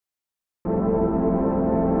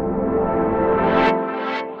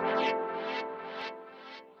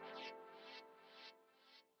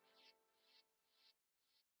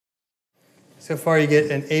So far you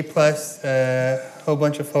get an A+. A whole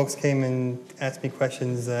bunch of folks came and asked me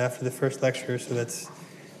questions after the first lecture, so that's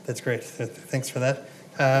great. So thanks for that.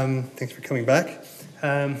 Thanks for coming back.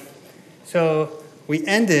 So we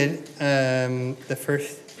ended the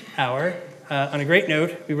first hour on a great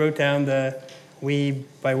note. We wrote down by we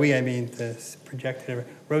I mean the projected,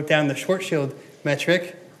 wrote down the Schwarzschild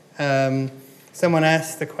metric. Someone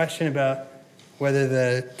asked the question about whether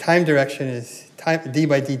the time direction is d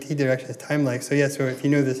by dt direction is time-like. So yeah, so if you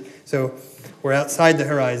know this, so we're outside the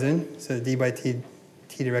horizon, so the d by t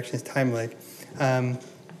direction is time-like.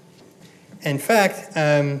 In fact,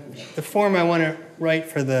 the form I want to write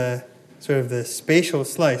for the sort of the spatial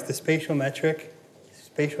slice, the spatial metric,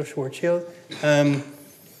 spatial Schwarzschild,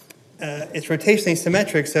 it's rotationally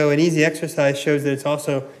symmetric, so an easy exercise shows that it's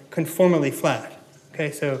also conformally flat.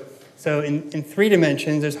 Okay, so in 3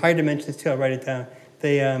 dimensions, there's higher dimensions too, I'll write it down.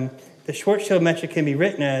 The Schwarzschild metric can be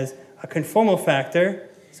written as a conformal factor,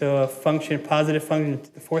 so a function, positive function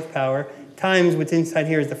to the 4th power, times what's inside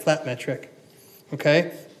here is the flat metric.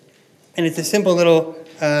 Okay? And it's a simple little,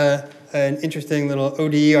 an interesting little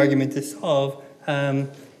ODE argument to solve.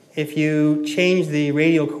 If you change the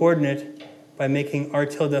radial coordinate by making r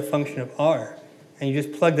tilde a function of r, and you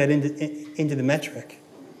just plug that into the metric,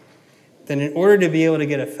 then in order to be able to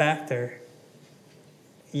get a factor,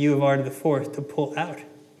 u of r to the 4th, to pull out,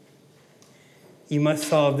 you must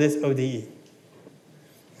solve this ODE.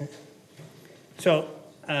 So,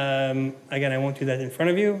 again, I won't do that in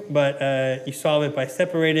front of you, but you solve it by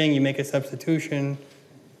separating, you make a substitution,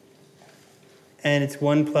 and it's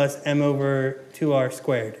 1 plus m over 2r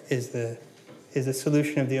squared is the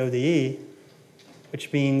solution of the ODE,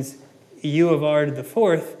 which means u of r to the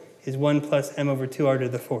 4th is 1 plus m over 2r to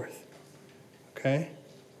the 4th. Okay?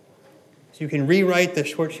 So you can rewrite the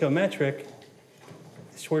Schwarzschild metric,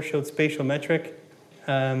 the Schwarzschild spatial metric,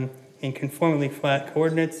 in conformally flat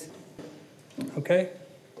coordinates. Okay?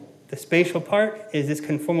 The spatial part is this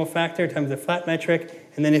conformal factor times the flat metric,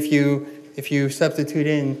 and then if you substitute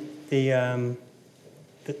in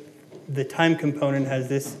the time component has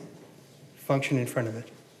this function in front of it.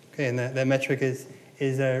 Okay, and that metric is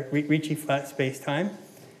a Ricci flat space-time.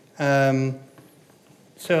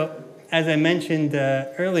 So as I mentioned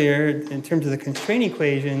earlier, in terms of the constraint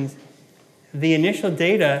equations, the initial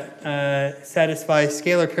data satisfies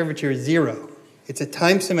scalar curvature 0. It's a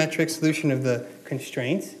time-symmetric solution of the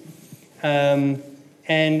constraints. And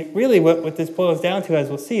really what this boils down to, as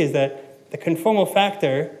we'll see, is that the conformal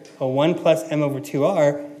factor, 1 plus m over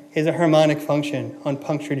 2r, is a harmonic function on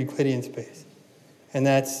punctured Euclidean space. And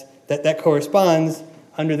that corresponds,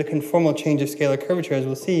 under the conformal change of scalar curvature, as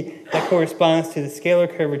we'll see, that corresponds to the scalar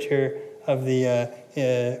curvature of the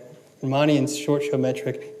Riemannian Schwarzschild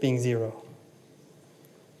metric being 0.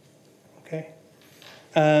 Okay?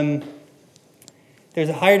 There's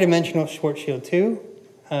a higher dimensional Schwarzschild too.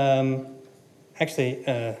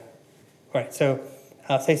 Right, so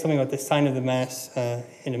I'll say something about the sign of the mass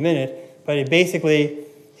in a minute, but it basically,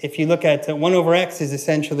 if you look at 1 over x is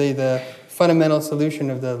essentially the fundamental solution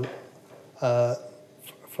of the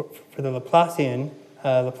for the Laplacian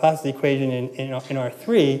equation in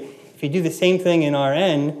R3. If you do the same thing in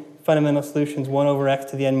Rn, fundamental solution is 1 over x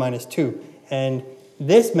to the n minus 2. And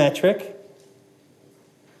this metric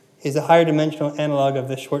is a higher dimensional analog of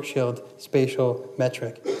the Schwarzschild spatial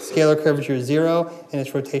metric. Scalar curvature is 0, and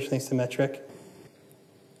it's rotationally symmetric.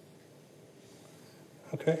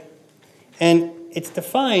 Okay? And it's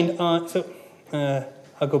defined on, so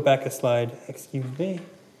I'll go back a slide, excuse me.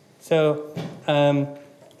 So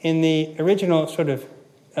in the original sort of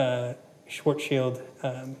Schwarzschild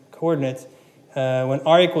coordinates, when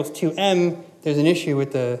r equals 2m, there's an issue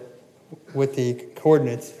with the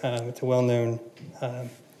coordinates. It's a well-known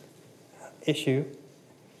issue.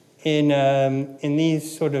 In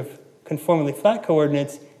these sort of conformally flat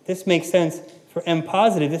coordinates, this makes sense for m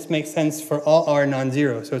positive. This makes sense for all r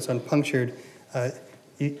non-zero. So it's on punctured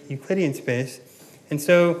Euclidean space. And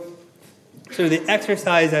so the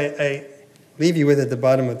exercise I leave you with at the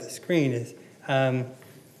bottom of the screen is,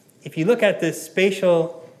 if you look at this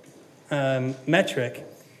spatial metric,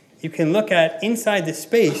 you can look at, inside the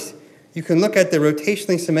space, you can look at the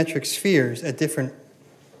rotationally symmetric spheres at different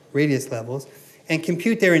radius levels and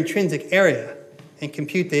compute their intrinsic area and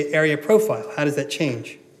compute the area profile. How does that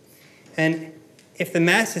change? And if the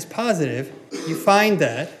mass is positive, you find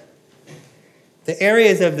that the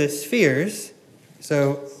areas of the spheres,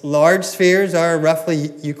 so large spheres are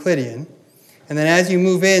roughly Euclidean, and then as you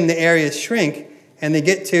move in, the areas shrink, and they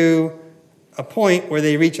get to a point where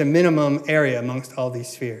they reach a minimum area amongst all these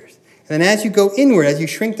spheres. And then as you go inward, as you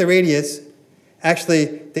shrink the radius, actually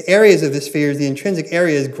the areas of the spheres, the intrinsic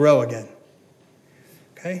areas, grow again.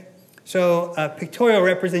 Okay? So a pictorial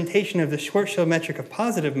representation of the Schwarzschild metric of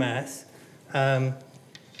positive mass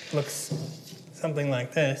looks something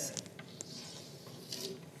like this.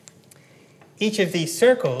 Each of these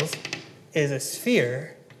circles is a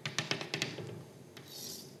sphere.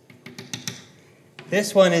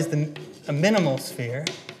 This one is a minimal sphere.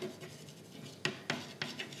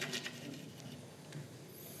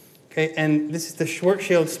 Okay, and this is the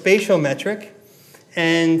Schwarzschild spatial metric.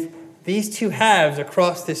 And these two halves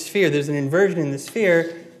across this sphere, there's an inversion in the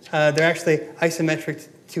sphere, they're actually isometric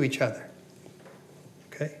to each other.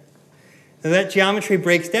 Okay? Now that geometry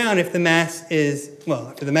breaks down if the mass is, well,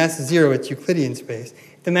 if the mass is 0, it's Euclidean space.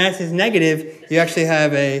 If the mass is negative, you actually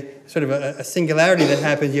have a sort of a singularity that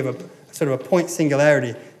happens. You have a sort of a point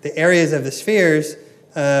singularity. The areas of the spheres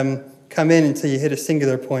come in until you hit a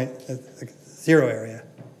singular point, like 0 area.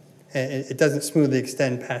 And it doesn't smoothly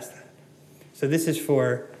extend past that. So this is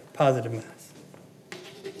for positive mass.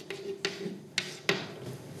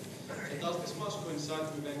 Does this mass coincide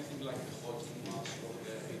with anything like the Hodgkin mass or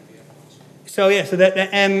the APM mass? So yeah, so that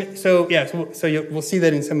M. So yeah, so we'll see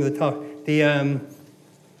that in some of the talk.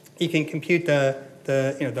 You can compute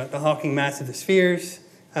the Hawking mass of the spheres.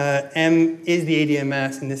 M is the ADM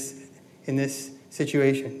mass in this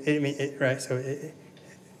situation. Right. So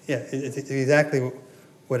it's exactly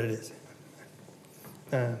what it is.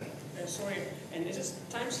 Sorry, and is this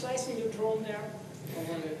time slicing you've drawn there?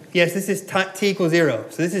 Yes, this is t equals 0.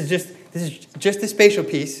 So this is just the spatial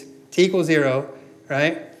piece. T equals 0,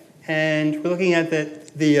 right? And we're looking at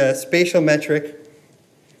the spatial metric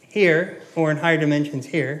here, or in higher dimensions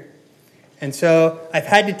here. And so I've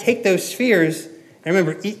had to take those spheres. And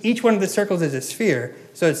remember, each one of the circles is a sphere.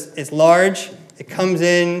 So it's large. It comes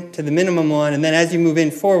in to the minimum one, and then as you move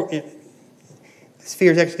in forward, the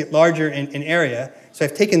spheres actually get larger in area. So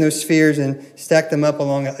I've taken those spheres and stacked them up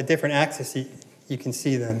along a different axis. You can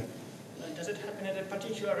see them. Does it happen at a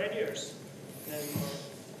particular radius?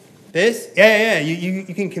 This? Yeah. You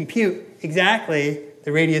can compute exactly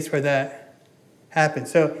the radius where that happens.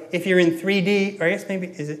 So if you're in 3D, or I guess maybe,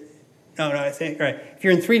 is it? No, I think, right. If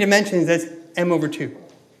you're in 3 dimensions, that's m over 2.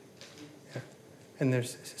 Yeah. And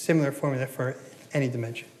there's a similar formula for any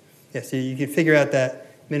dimension. Yeah, so you can figure out that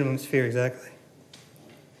minimum sphere exactly.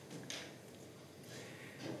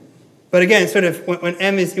 But again, sort of when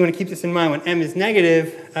m is, you want to keep this in mind, when m is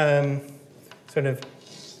negative, sort of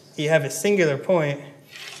you have a singular point,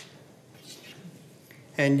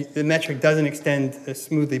 and the metric doesn't extend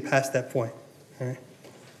smoothly past that point.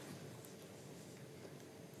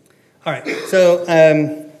 All right, so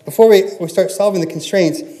before we start solving the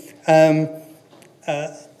constraints,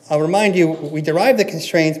 I'll remind you, we derive the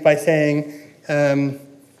constraints by saying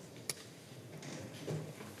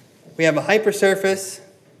we have a hypersurface,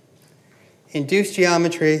 induced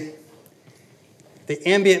geometry, the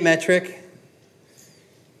ambient metric.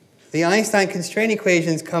 The Einstein constraint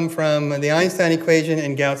equations come from the Einstein equation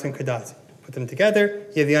and Gauss and Kodazzi. Put them together,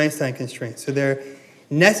 you have the Einstein constraint. So they're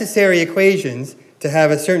necessary equations to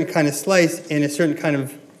have a certain kind of slice in a certain kind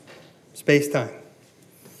of space-time.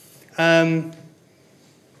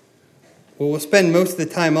 What we'll spend most of the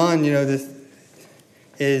time on, this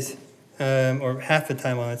is, or half the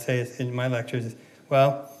time on, let's say, in my lectures, is,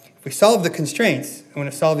 well, if we solve the constraints, I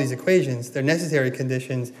want to solve these equations, they're necessary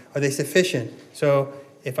conditions, are they sufficient? So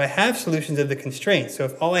if I have solutions of the constraints, so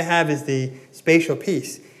if all I have is the spatial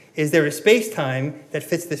piece, is there a space-time that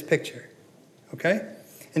fits this picture? Okay?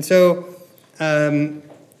 And so, in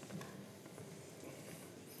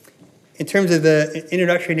terms of the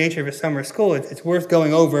introductory nature of a summer school, it's worth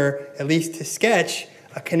going over, at least to sketch,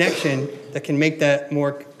 a connection that can make that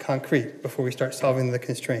more concrete before we start solving the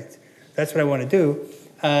constraints. That's what I want to do.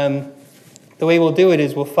 The way we'll do it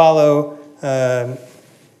is we'll follow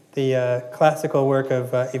the classical work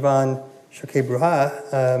of Ivan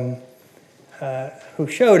Choquet-Bruhat, who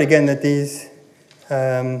showed, again, that these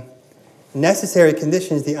necessary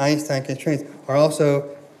conditions, the Einstein constraints, are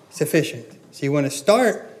also sufficient. So you want to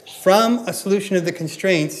start from a solution of the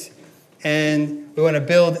constraints, and we want to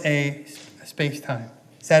build a space-time,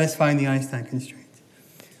 satisfying the Einstein constraints.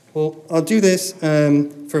 Well, I'll do this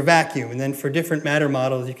for vacuum, and then for different matter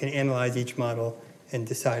models, you can analyze each model and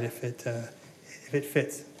decide if it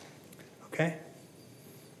fits. Okay?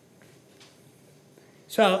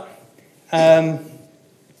 So, it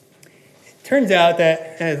turns out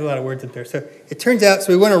that, there's a lot of words up there. So it turns out,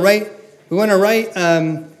 so we want to write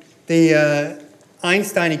the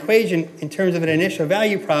Einstein equation in terms of an initial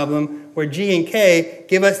value problem where G and K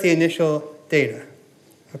give us the initial data.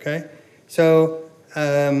 Okay? So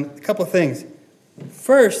a couple of things.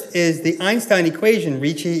 First is the Einstein equation,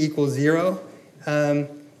 Ricci equals 0,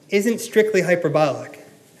 isn't strictly hyperbolic.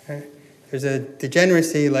 There's a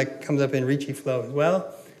degeneracy like comes up in Ricci flow as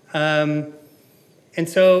well. And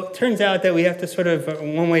so it turns out that we have to sort of,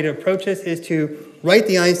 one way to approach this is to write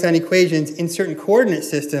the Einstein equations in certain coordinate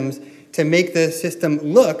systems to make the system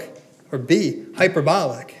look, or be,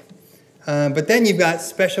 hyperbolic. But then you've got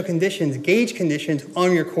special conditions, gauge conditions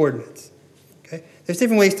on your coordinates. Okay? There's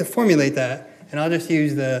different ways to formulate that, and I'll just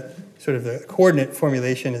use the sort of the coordinate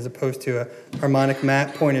formulation as opposed to a harmonic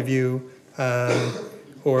map point of view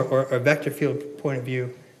or a vector field point of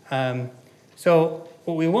view. So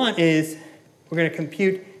what we want is we're going to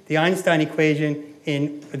compute the Einstein equation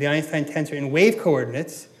or the Einstein tensor in wave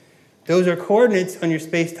coordinates. Those are coordinates on your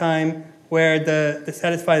space-time where they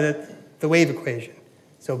satisfy the wave equation.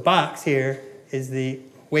 So box here is the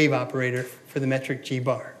wave operator for the metric g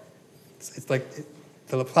bar. It's like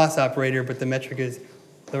the Laplace operator, but the metric is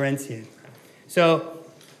Lorentzian. So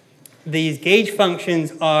these gauge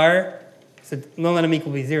functions are, so don't let them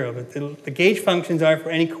equal be 0, but the gauge functions are for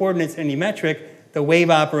any coordinates, any metric, the wave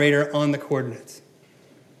operator on the coordinates.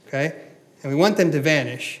 Okay? And we want them to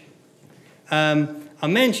vanish. I'll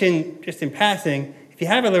mention, just in passing, if you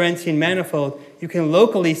have a Lorentzian manifold, you can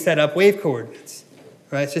locally set up wave coordinates.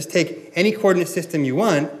 Right? So just take any coordinate system you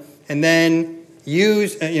want, and then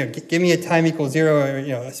use, give me a time equals 0, or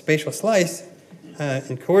a spatial slice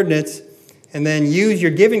in coordinates, and then use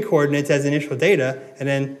your given coordinates as initial data, and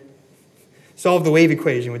then solve the wave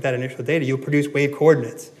equation with that initial data. You'll produce wave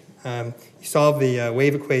coordinates. You solve the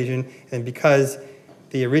wave equation, and because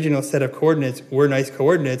the original set of coordinates were nice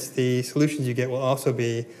coordinates, the solutions you get will also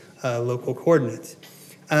be local coordinates.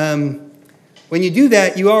 When you do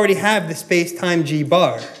that, you already have the space-time g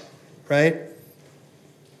bar, right?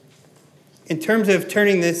 In terms of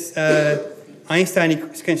turning this Einstein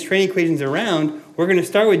constraint equations around, we're going to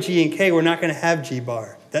start with g and k. We're not going to have g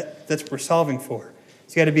bar. That's what we're solving for.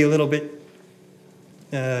 So you got to be a little bit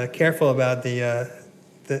careful about the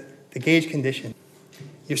gauge condition.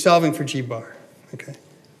 You're solving for g bar. Okay.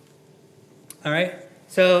 All right.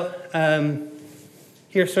 So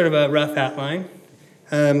here's sort of a rough outline.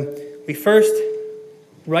 We first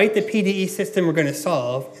write the PDE system we're going to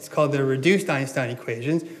solve. It's called the reduced Einstein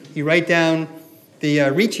equations. You write down the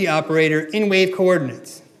Ricci operator in wave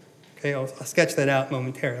coordinates. Okay, I'll sketch that out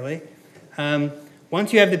momentarily.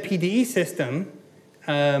 Once you have the PDE system,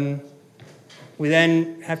 we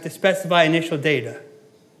then have to specify initial data.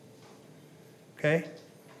 Okay,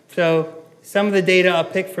 so some of the data I'll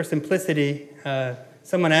pick for simplicity.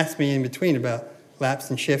 Someone asked me in between about lapse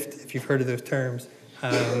and shift, if you've heard of those terms.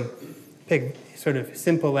 Pick sort of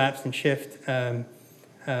simple lapse and shift.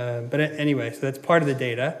 But anyway, so that's part of the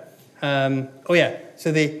data.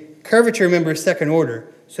 So the curvature, remember, is second order.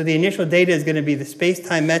 So the initial data is going to be the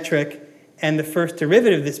space-time metric and the first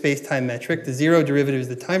derivative of the space-time metric. The 0 derivative is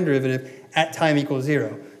the time derivative at time equals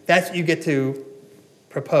 0. That's what you get to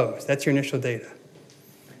propose. That's your initial data.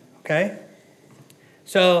 Okay?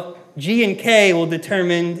 So G and K will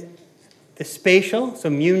determine the spatial, so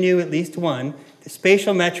mu nu at least 1, the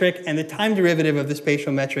spatial metric and the time derivative of the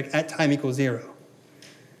spatial metric at time equals 0.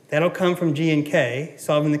 That'll come from G and K,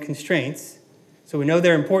 solving the constraints. So we know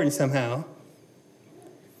they're important somehow.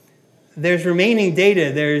 There's remaining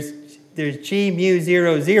data. There's G mu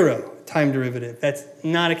 0, 0 time derivative. That's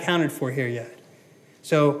not accounted for here yet.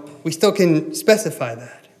 So we still can specify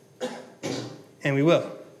that. And we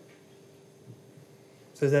will.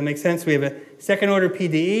 So does that make sense? We have a second order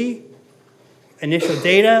PDE, initial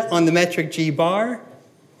data on the metric G bar.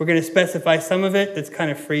 We're going to specify some of it. That's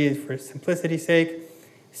kind of free for simplicity's sake.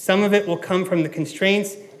 Some of it will come from the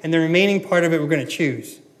constraints, and the remaining part of it we're going to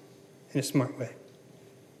choose in a smart way.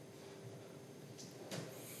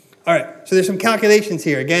 All right, so there's some calculations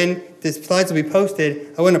here. Again, these slides will be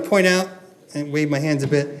posted. I want to point out, and wave my hands a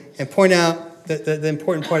bit, and point out the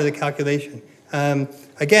important part of the calculation.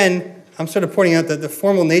 Again, I'm sort of pointing out that the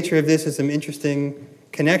formal nature of this is some interesting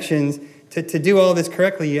connections. To do all this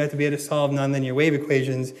correctly, you have to be able to solve nonlinear wave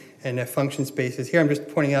equations and function spaces. Here I'm just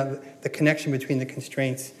pointing out the connection between the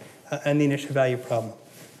constraints and the initial value problem.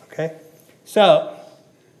 Okay? So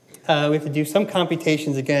we have to do some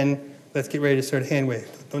computations again. Let's get ready to sort of hand wave.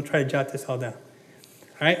 Don't try to jot this all down.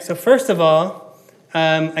 All right, so first of all,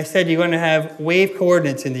 I said you're going to have wave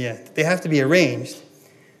coordinates in the end. They have to be arranged.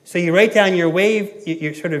 So you write down your wave,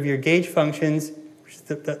 your gauge functions, which is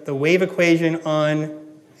the wave equation on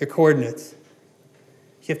your coordinates.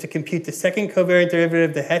 You have to compute the second covariant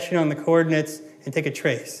derivative, the Hessian on the coordinates, and take a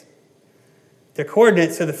trace. They're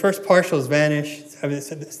coordinates, so the first partials vanish,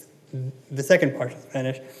 the second partials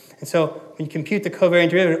vanish. And so when you compute the covariant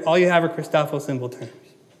derivative, all you have are Christoffel symbol terms.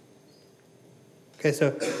 Okay,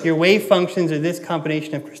 so your wave functions are this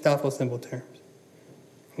combination of Christoffel symbol terms.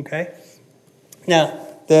 Okay? Now,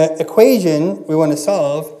 the equation we want to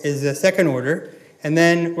solve is the second order, and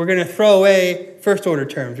then we're going to throw away first order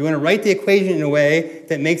terms. We want to write the equation in a way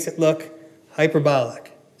that makes it look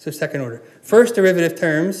hyperbolic. So second order. First derivative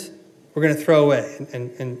terms, we're going to throw away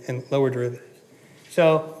and lower derivatives.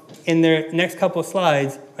 So in the next couple of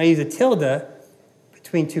slides, I use a tilde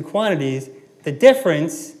between two quantities. The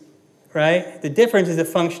difference, right? The difference is a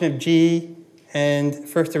function of g and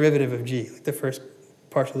first derivative of g, like the first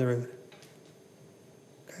partial derivative.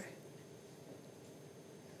 Okay.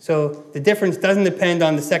 So the difference doesn't depend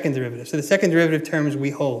on the second derivative. So the second derivative terms we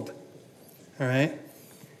hold. All right.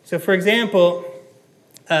 So for example,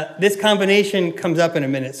 this combination comes up in a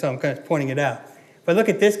minute, so I'm kind of pointing it out. If I look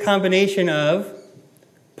at this combination of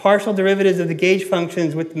partial derivatives of the gauge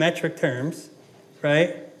functions with metric terms,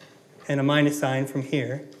 right, and a minus sign from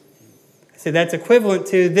here, so that's equivalent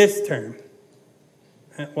to this term.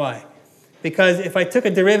 Why? Because if I took a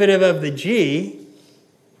derivative of the g,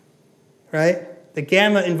 right, the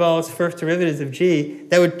gamma involves first derivatives of g,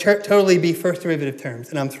 that would totally be first derivative terms,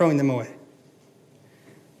 and I'm throwing them away.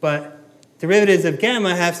 But derivatives of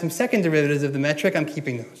gamma have some second derivatives of the metric, I'm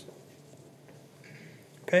keeping those.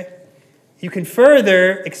 Okay? You can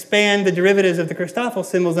further expand the derivatives of the Christoffel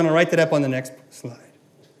symbols, and I'll write that up on the next slide.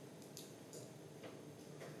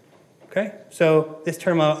 Okay? So this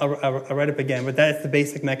term I'll write up again, but that's the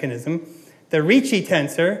basic mechanism. The Ricci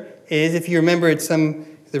tensor is, if you remember, it's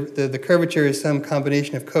the curvature is some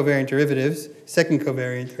combination of covariant derivatives, second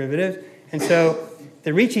covariant derivatives. And so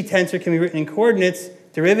the Ricci tensor can be written in coordinates,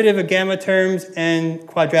 derivative of gamma terms and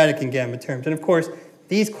quadratic in gamma terms. And of course,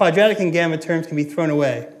 these quadratic in gamma terms can be thrown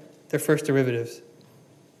away. They're first derivatives.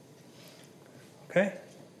 Okay?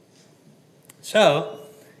 So,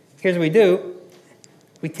 here's what we do.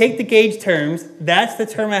 We take the gauge terms. That's the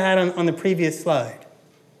term I had on the previous slide.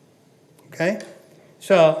 Okay?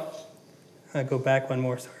 So, I'll go back one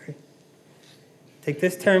more, sorry. Take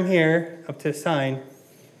this term here up to a sign.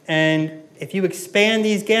 And if you expand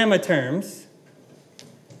these gamma terms,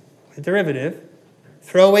 the derivative,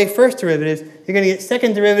 throw away first derivatives, you're going to get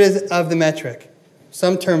second derivatives of the metric.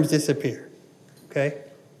 Some terms disappear. Okay?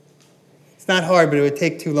 It's not hard, but it would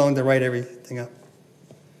take too long to write everything up.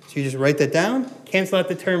 So you just write that down, cancel out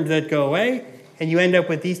the terms that go away, and you end up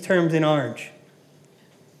with these terms in orange.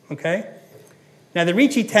 Okay? Now the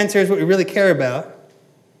Ricci tensor is what we really care about.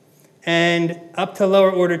 And up to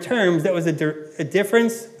lower order terms, that was a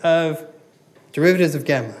difference of derivatives of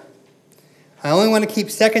gamma. I only want to keep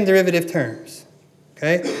second derivative terms.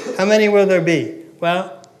 Okay? How many will there be?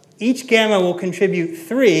 Well, each gamma will contribute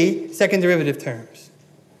 3 second derivative terms.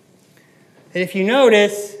 And if you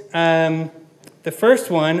notice, the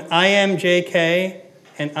first one, IMJK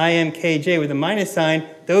and IMKJ with a minus sign,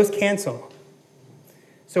 those cancel.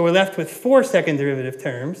 So we're left with 4 second derivative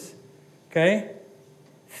terms. Okay?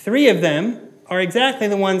 3 of them are exactly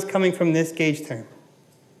the ones coming from this gauge term.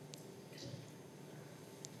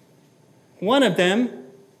 One of them,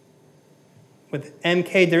 with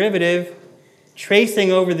MK derivative,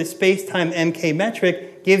 tracing over the space-time MK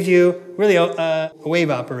metric, gives you really a wave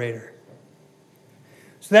operator.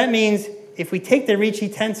 So that means if we take the Ricci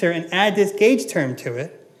tensor and add this gauge term to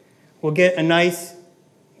it, we'll get a nice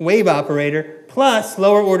wave operator plus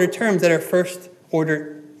lower order terms that are first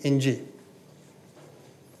order in G.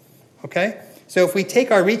 Okay? So if we take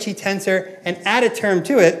our Ricci tensor and add a term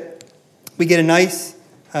to it, we get a nice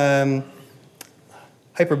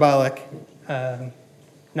hyperbolic,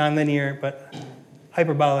 nonlinear, but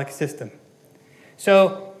hyperbolic system.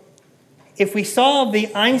 So if we solve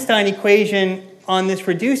the Einstein equation on this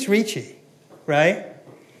reduced Ricci, right,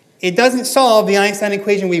 it doesn't solve the Einstein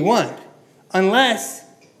equation we want unless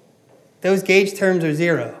those gauge terms are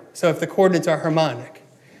 0. So if the coordinates are harmonic.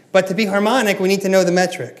 But to be harmonic, we need to know the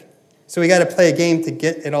metric. So we got to play a game to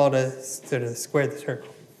get it all to sort of square the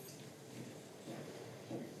circle.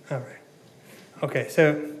 All right. Okay,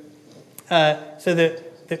 so the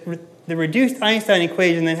reduced Einstein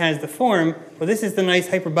equation then has the form, well, this is the nice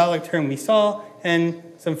hyperbolic term we saw, and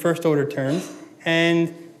some first order terms.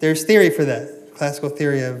 And there's theory for that, classical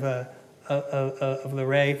theory of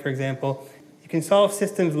Leray, for example. You can solve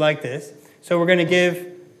systems like this. So we're going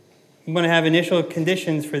to have initial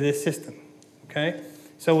conditions for this system. Okay?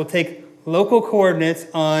 So we'll take local coordinates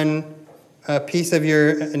on a piece of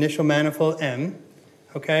your initial manifold M.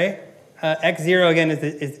 Okay? X0, again,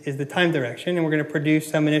 is the time direction, and we're going to produce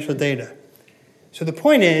some initial data. So the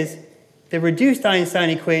point is, the reduced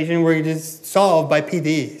Einstein equation we're going to solve by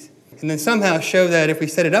PDEs. And then somehow show that if we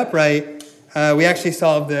set it up right, we actually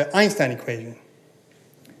solve the Einstein equation.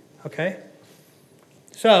 Okay?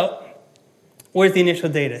 So, where's the initial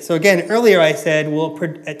data? So again, earlier I said,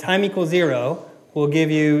 at time equals 0, will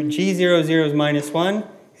give you G0, 0 is minus 1,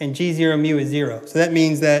 and G0 mu is 0. So that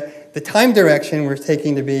means that the time direction we're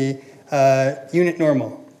taking to be unit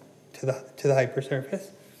normal to the hypersurface.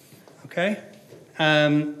 Okay?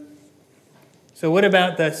 So what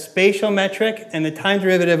about the spatial metric and the time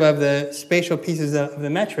derivative of the spatial pieces of the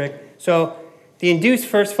metric? So the induced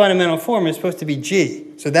first fundamental form is supposed to be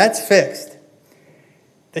G. So that's fixed.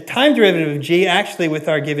 The time derivative of G, actually with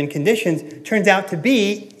our given conditions, turns out to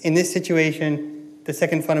be, in this situation, the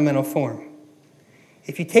second fundamental form.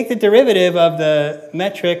 If you take the derivative of the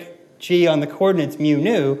metric G on the coordinates mu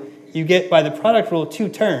nu, you get, by the product rule, 2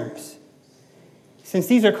 terms. Since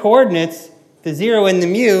these are coordinates, the 0 and the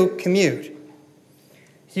mu commute.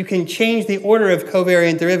 So you can change the order of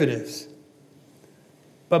covariant derivatives.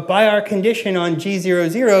 But by our condition on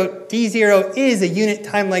G00, D0 is a unit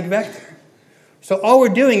time-like vector. So all we're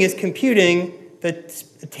doing is computing the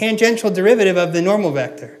tangential derivative of the normal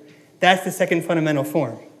vector. That's the second fundamental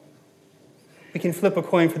form. We can flip a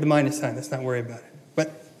coin for the minus sign. Let's not worry about it.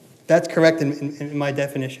 But that's correct in my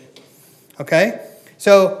definition. Okay?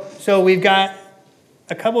 So we've got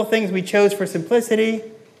a couple of things we chose for simplicity.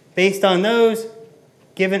 Based on those,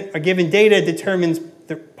 our given data determines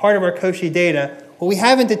the part of our Cauchy data. What we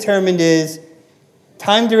haven't determined is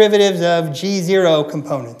time derivatives of G0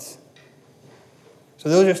 components. So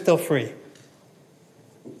those are still free.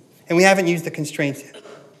 And we haven't used the constraints yet.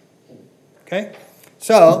 Okay?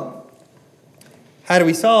 So, how do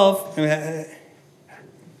we solve? How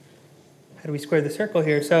do we square the circle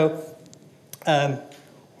here? So,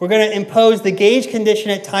 we're going to impose the gauge condition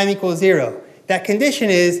at time equals 0. That condition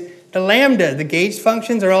is the lambda, the gauge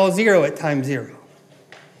functions, are all 0 at time 0.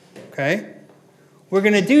 Okay? We're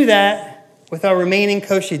going to do that with our remaining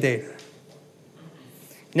Cauchy data.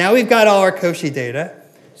 Now we've got all our Cauchy data,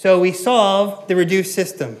 so we solve the reduced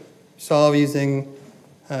system. Solve using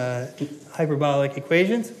hyperbolic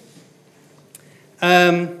equations.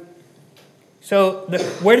 So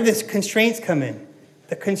where do the constraints come in?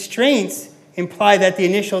 The constraints imply that the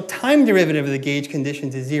initial time derivative of the gauge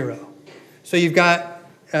conditions is 0. So you've got,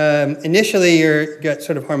 initially you've got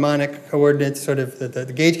sort of harmonic coordinates, sort of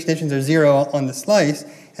the gauge conditions are 0 on the slice,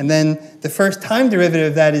 and then the first time derivative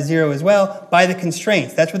of that is 0 as well by the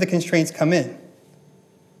constraints. That's where the constraints come in.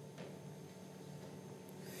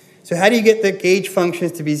 So how do you get the gauge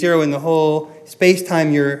functions to be 0 in the whole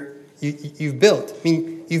space-time you've built? I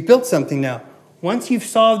mean, you've built something now. Once you've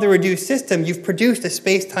solved the reduced system, you've produced a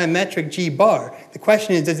space-time metric G bar. The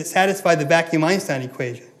question is, does it satisfy the vacuum Einstein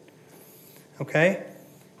equation? Okay?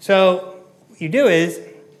 So what you do is,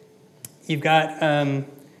 you've got the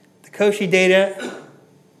Cauchy data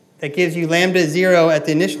that gives you lambda 0 at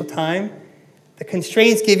the initial time. The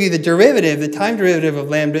constraints give you the derivative, the time derivative of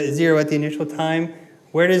lambda is 0 at the initial time.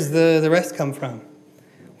 Where does the rest come from?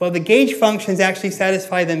 Well, the gauge functions actually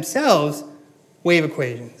satisfy themselves wave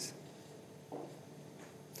equations.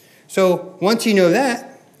 So once you know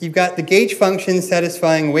that, you've got the gauge function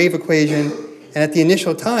satisfying wave equation, and at the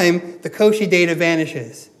initial time, the Cauchy data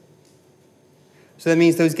vanishes. So that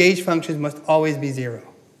means those gauge functions must always be 0.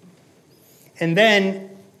 And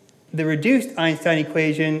then the reduced Einstein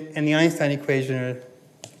equation and the Einstein equation are the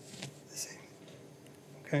same.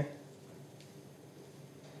 Okay?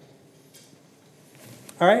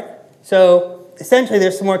 All right? So essentially,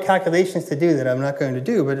 there's some more calculations to do that I'm not going to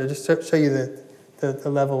do, but I'll just show you the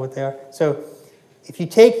level what they are. So if you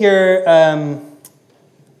take your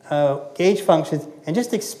gauge functions and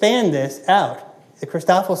just expand this out, the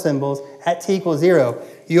Christoffel symbols at t equals 0,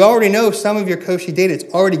 you already know some of your Cauchy data. It's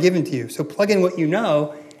already given to you. So plug in what you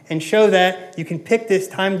know and show that you can pick these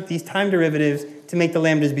time derivatives to make the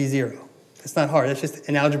lambdas be 0. It's not hard. That's just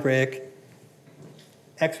an algebraic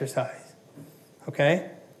exercise.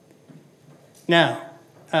 Okay? Now,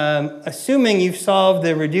 assuming you've solved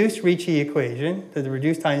the reduced Ricci equation, the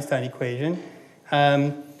reduced Einstein equation,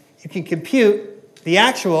 you can compute the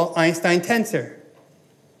actual Einstein tensor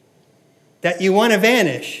that you want to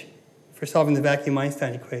vanish for solving the vacuum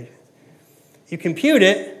Einstein equation. You compute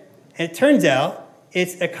it, and it turns out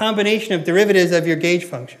it's a combination of derivatives of your gauge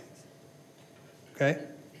functions. Okay?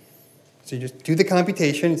 So you just do the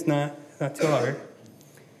computation. It's not too hard.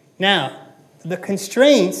 Now, the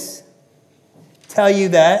constraints tell you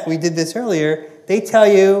that, we did this earlier, they tell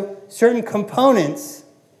you certain components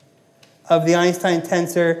of the Einstein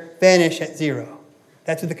tensor vanish at 0.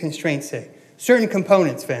 That's what the constraints say. Certain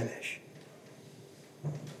components vanish.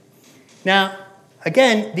 Now,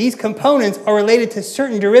 again, these components are related to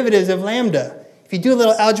certain derivatives of lambda. If you do a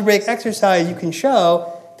little algebraic exercise, you can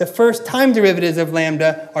show the first time derivatives of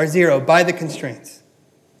lambda are 0 by the constraints.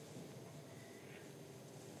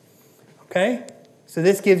 Okay? So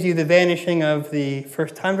this gives you the vanishing of the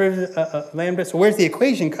first time derivative of lambda. So where's the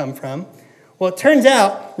equation come from? Well, it turns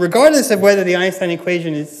out, regardless of whether the Einstein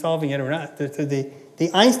equation is solving it or not, the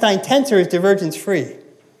Einstein tensor is divergence free.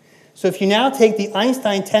 So if you now take the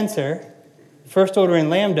Einstein tensor, first order in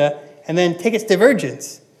lambda, and then take its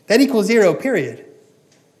divergence, that equals 0, period.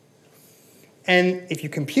 And if you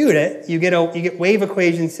compute it, you get wave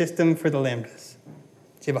equation system for the lambdas.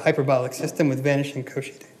 So you have a hyperbolic system with vanishing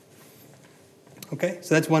Cauchy. Okay,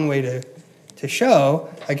 so that's one way to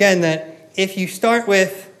show, again, that if you start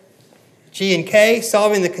with G and K,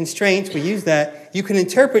 solving the constraints, we use that, you can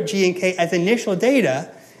interpret G and K as initial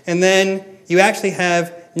data, and then you actually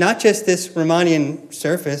have not just this Riemannian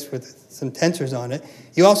surface with some tensors on it,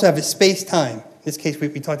 you also have a space-time. In this case, we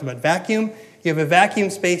talked about vacuum. You have a vacuum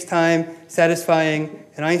space-time satisfying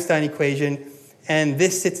an Einstein equation, and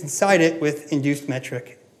this sits inside it with induced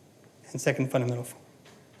metric and second fundamental form.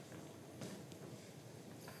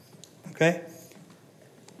 Okay?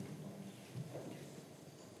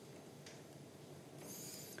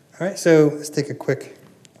 All right, so let's take a quick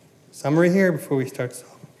summary here before we start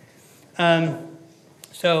solving.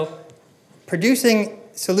 So producing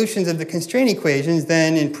solutions of the constraint equations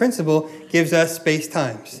then, in principle, gives us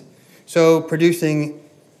space-times. So producing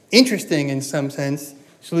interesting, in some sense,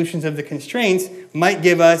 solutions of the constraints might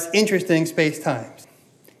give us interesting space-times.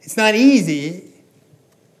 It's not easy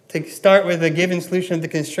to start with a given solution of the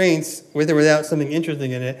constraints with or without something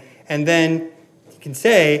interesting in it, and then you can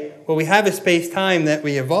say, well, we have a space-time that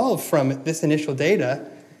we evolved from this initial data.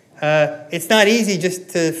 It's not easy just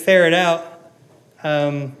to ferret out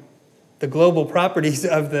the global properties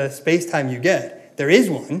of the space-time you get. There is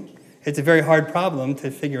one. It's a very hard problem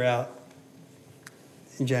to figure out,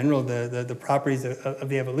 in general, the properties of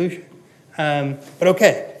the evolution. But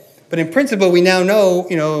okay. But in principle, we now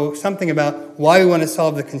know, something about why we want to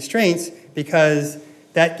solve the constraints, because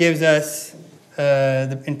that gives us,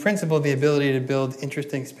 in principle, the ability to build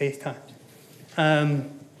interesting space-times.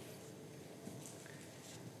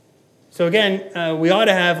 So again, we ought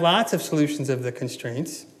to have lots of solutions of the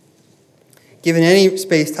constraints. Given any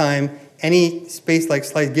space-time, any space-like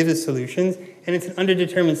slice gives us solutions, and it's an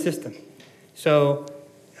underdetermined system. So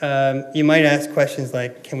you might ask questions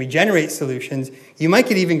like, can we generate solutions? You might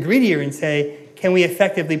get even greedier and say, can we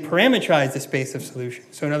effectively parameterize the space of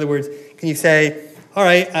solutions? So in other words, can you say, all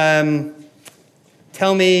right,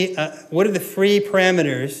 tell me what are the free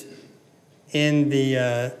parameters in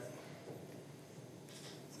the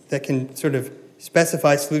that can sort of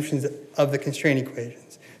specify solutions of the constraint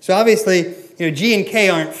equations. So obviously, G and K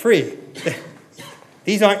aren't free.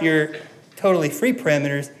 These aren't your totally free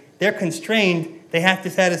parameters. They're constrained. They have to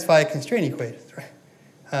satisfy constraint equations,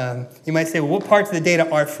 right? You might say, well, what parts of the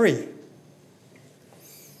data are free?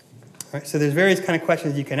 All right, so there's various kind of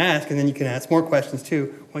questions you can ask, and then you can ask more questions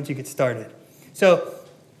too once you get started. So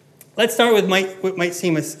let's start with what might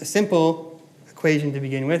seem a simple equation to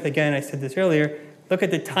begin with. Again, I said this earlier. Look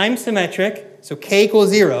at the time symmetric, so K equals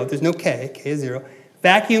 0. There's no K. K is 0.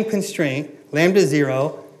 Vacuum constraint, lambda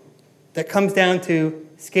 0. That comes down to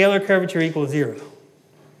scalar curvature equals 0.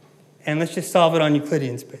 And let's just solve it on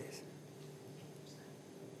Euclidean space.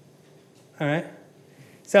 All right?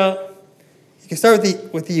 So you can start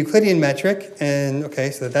with the Euclidean metric, and okay,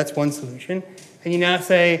 so that's one solution. And you now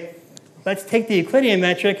say, let's take the Euclidean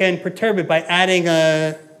metric and perturb it by adding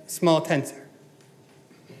a small tensor.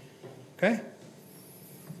 Okay?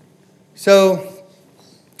 So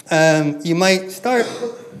you might start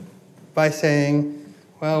by saying,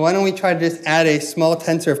 well, why don't we try to just add a small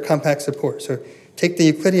tensor of compact support? So take the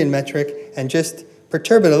Euclidean metric and just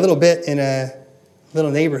perturb it a little bit in a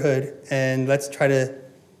little neighborhood, and let's try to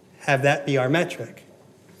have that be our metric.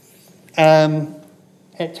 And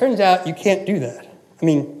it turns out you can't do that. I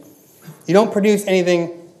mean, you don't produce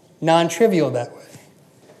anything non-trivial that way.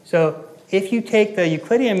 So if you take the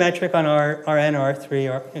Euclidean metric on Rn,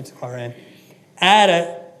 R3, it's Rn, add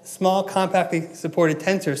a small compactly supported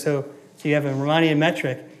tensor, so you have a Riemannian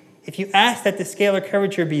metric. If you ask that the scalar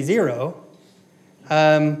curvature be 0,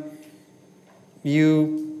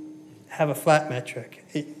 you have a flat metric.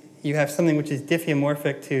 You have something which is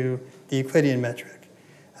diffeomorphic to the Euclidean metric.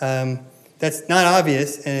 That's not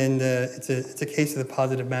obvious, and it's a case of the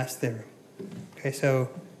positive mass theorem. Okay, so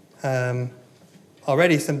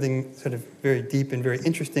already something sort of very deep and very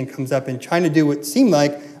interesting comes up in trying to do what seemed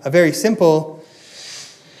like a very simplest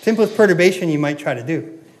perturbation you might try to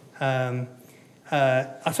do.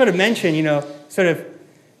 I'll sort of mention, you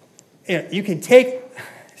can take,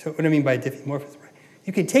 so what do I mean by diffeomorphism?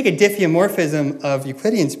 You can take a diffeomorphism of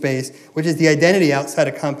Euclidean space, which is the identity outside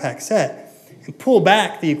a compact set, and pull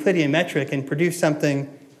back the Euclidean metric and produce something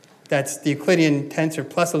that's the Euclidean tensor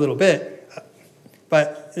plus a little bit.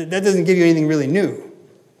 But that doesn't give you anything really new,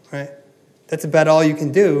 right? That's about all you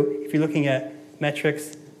can do if you're looking at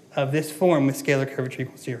metrics of this form with scalar curvature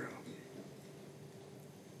equals 0.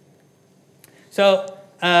 So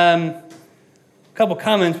a couple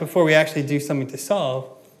comments before we actually do something to solve.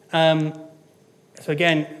 So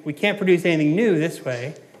again, we can't produce anything new this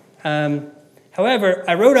way. However,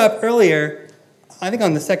 I wrote up earlier, I think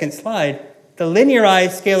on the second slide, the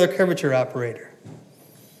linearized scalar curvature operator,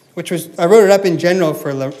 which was, I wrote it up in general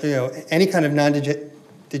for any kind of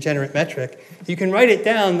non-degenerate metric. You can write it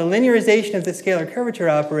down, the linearization of the scalar curvature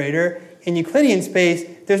operator in Euclidean space,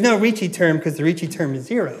 there's no Ricci term because the Ricci term is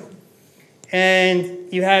 0.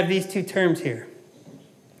 And you have these two terms here.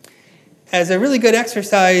 As a really good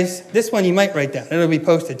exercise, this one you might write down. It'll be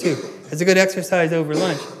posted too. As a good exercise over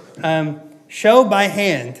lunch. Show by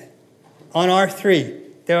hand on R3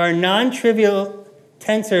 there are non-trivial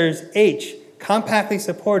tensors H compactly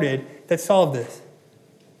supported that solve this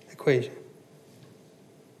equation.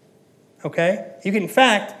 Okay? In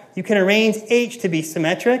fact, you can arrange H to be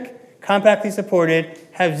symmetric, compactly supported,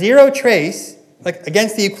 have 0 trace, like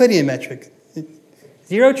against the Euclidean metric,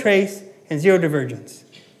 0 trace and 0 divergence.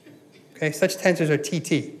 Okay? Such tensors are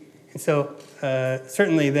TT. And so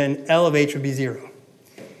certainly then L of H would be 0.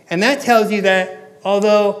 And that tells you that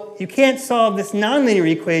although you can't solve this nonlinear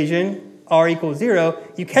equation, R equals 0,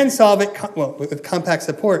 you can solve it, well, with compact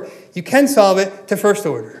support, you can solve it to first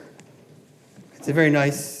order. It's a very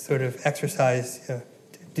nice sort of exercise.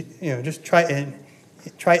 Just try it in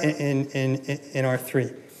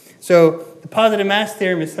R3. So the positive mass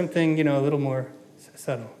theorem is something, a little more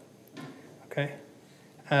subtle. Okay?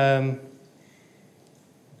 All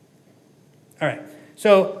right.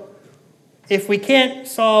 So if we can't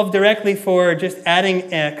solve directly for just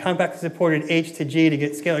adding a compactly supported H to G to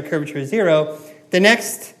get scalar curvature 0, the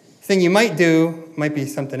next thing you might do might be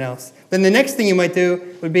something else. Then the next thing you might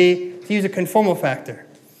do would be to use a conformal factor.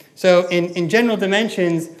 So in general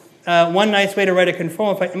dimensions, one nice way to write a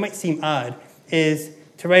conformal factor, it might seem odd, is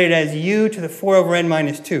to write it as u to the 4 over n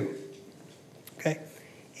minus 2. Okay?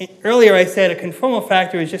 Earlier I said a conformal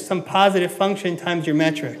factor is just some positive function times your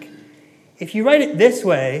metric. If you write it this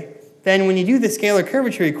way, then when you do the scalar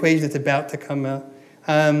curvature equation that's about to come out,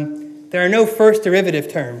 there are no first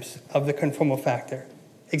derivative terms of the conformal factor,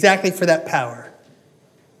 exactly for that power.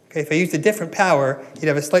 Okay, if I used a different power, you'd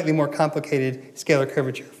have a slightly more complicated scalar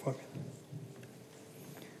curvature formula.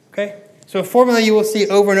 Okay, so a formula you will see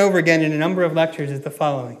over and over again in a number of lectures is the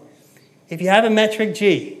following. If you have a metric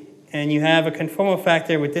G and you have a conformal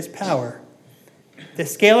factor with this power, the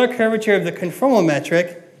scalar curvature of the conformal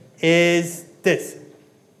metric is this.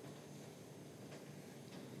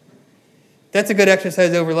 That's a good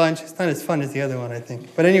exercise over lunch. It's not as fun as the other one, I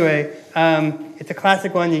think. But anyway, it's a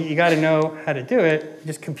classic one. You got to know how to do it.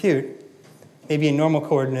 Just compute, maybe in normal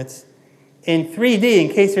coordinates. In 3D, in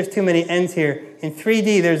case there's too many n's here, in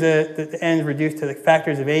 3D there's the n's reduced to the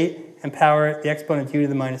factors of 8 and power the exponent u to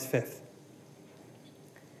the minus 5th.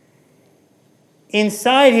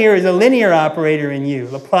 Inside here is a linear operator in u,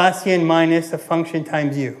 Laplacian minus a function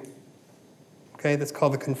times u. Okay, that's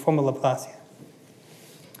called the conformal Laplacian.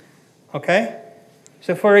 Okay?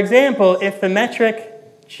 So for example, if the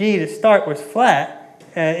metric G to start was flat,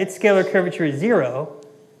 its scalar curvature is 0,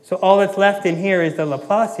 so all that's left in here is the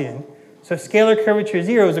Laplacian. So scalar curvature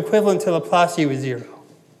 0 is equivalent to Laplacian with 0.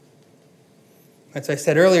 As I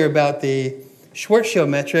said earlier about the Schwarzschild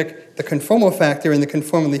metric, the conformal factor in the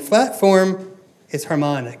conformally flat form is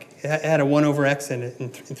harmonic. It had a 1 over x in it in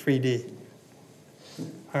 3D.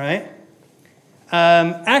 All right?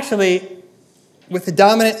 Actually, with the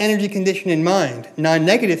dominant energy condition in mind,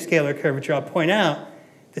 non-negative scalar curvature, I'll point out,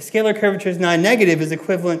 the scalar curvature is non-negative is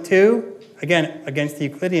equivalent to, again, against the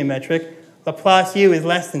Euclidean metric, Laplace u is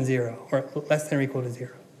less than 0, or less than or equal to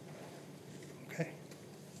 0. Okay?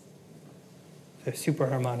 So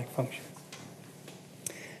superharmonic function.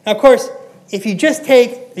 Now, of course, if you just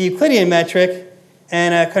take the Euclidean metric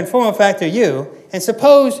and a conformal factor u, and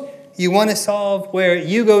suppose you want to solve where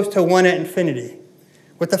u goes to 1 at infinity,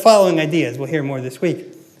 with the following ideas. We'll hear more this week.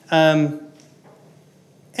 And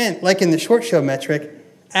like in the Schwarzschild metric,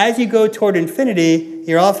 as you go toward infinity,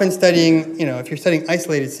 you're often studying, if you're studying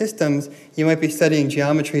isolated systems, you might be studying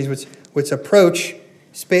geometries which approach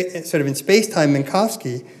sort of in space-time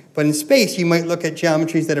Minkowski, but in space you might look at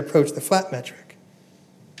geometries that approach the flat metric,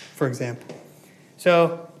 for example.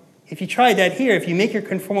 So if you try that here, if you make your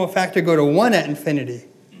conformal factor go to 1 at infinity,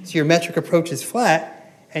 so your metric approaches flat,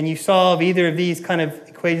 and you solve either of these kind of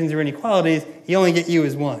equations or inequalities, you only get u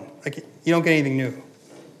as 1. Like, you don't get anything new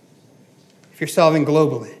if you're solving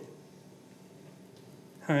globally.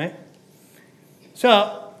 All right?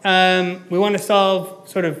 So we want to solve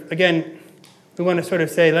sort of, again, we want to sort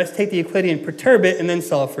of say, let's take the Euclidean, perturb it, and then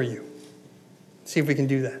solve for u. See if we can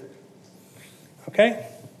do that. Okay?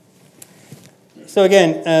 So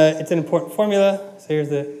again, it's an important formula. So here's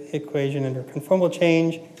the equation under conformal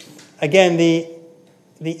change. Again, the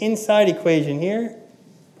inside equation here,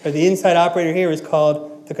 or the inside operator here, is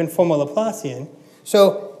called the conformal Laplacian.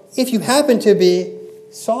 So if you happen to be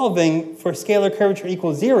solving for scalar curvature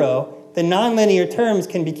equals 0, the nonlinear terms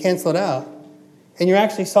can be canceled out, and you're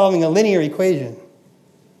actually solving a linear equation.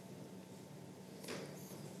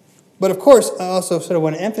 But of course, I also sort of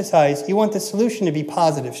want to emphasize, you want the solution to be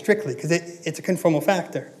positive strictly, because it's a conformal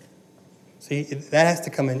factor. So that has to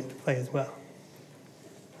come into play as well.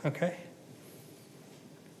 Okay?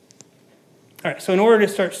 All right, so in order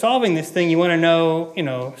to start solving this thing, you want to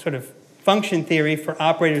know, sort of function theory for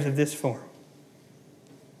operators of this form.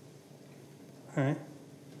 All right?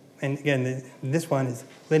 And again, this one is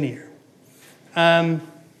linear. All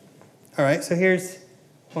right, so here's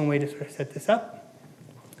one way to sort of set this up.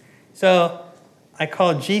 So I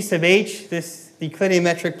call G sub h this Euclidean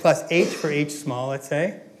metric plus h for h small, let's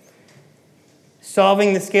say.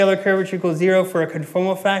 Solving the scalar curvature equals 0 for a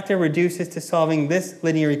conformal factor reduces to solving this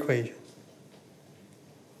linear equation.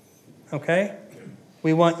 Okay?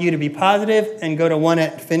 We want u to be positive and go to 1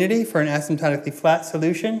 at infinity for an asymptotically flat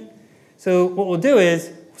solution. So what we'll do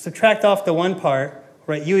is we'll subtract off the one part,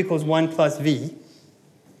 write u equals 1 plus v.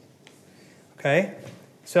 Okay?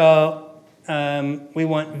 So we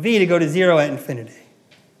want v to go to 0 at infinity.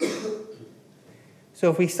 So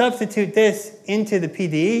if we substitute this into the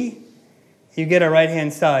PDE, you get a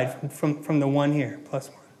right-hand side from the 1 here, plus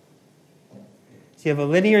 1. So you have a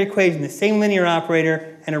linear equation, the same linear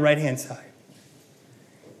operator, and a right-hand side.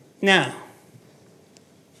 Now,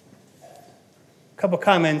 a couple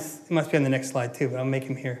comments. It must be on the next slide too, but I'll make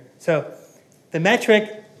them here. So the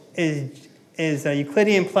metric is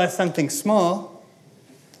Euclidean plus something small.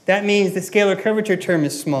 That means the scalar curvature term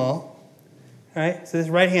is small. All right? So this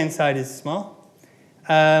right-hand side is small.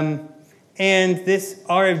 And this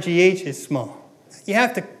R of GH is small. You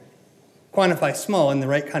have to quantify small in the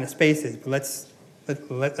right kind of spaces, but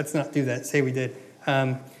let's not do that. Say we did.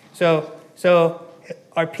 So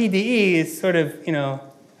our PDE is sort of,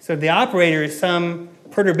 so the operator is some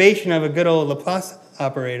perturbation of a good old Laplace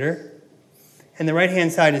operator, and the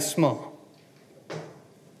right-hand side is small.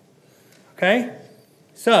 Okay?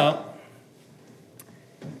 So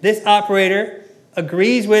this operator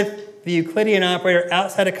agrees with the Euclidean operator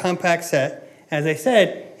outside a compact set. As I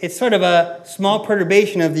said, it's sort of a small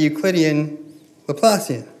perturbation of the Euclidean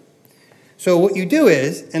Laplacian. So what you do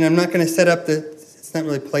is, and I'm not going to set up it's not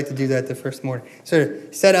really polite to do that the first morning, sort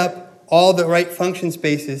of set up all the right function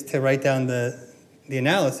spaces to write down the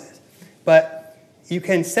analysis. But you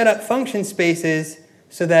can set up function spaces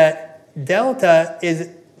so that delta is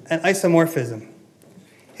an isomorphism.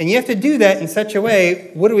 And you have to do that in such a way,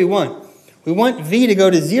 what do we want? We want v to go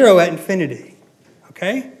to 0 at infinity.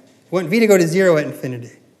 Okay? We want v to go to 0 at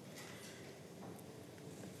infinity.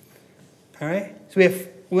 All right? So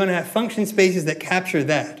we want to have function spaces that capture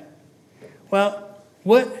that. Well,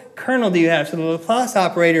 what kernel do you have? So the Laplace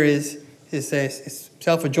operator is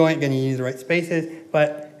self-adjoint. Again, you use the right spaces.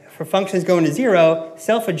 But for functions going to 0,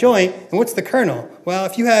 self-adjoint, and what's the kernel? Well,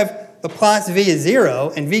 if you have Laplace v is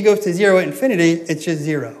 0, and v goes to 0 at infinity, it's just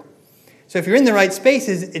 0. So if you're in the right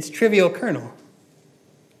spaces, it's trivial kernel.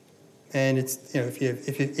 And it's,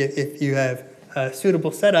 if you have a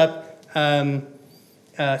suitable setup so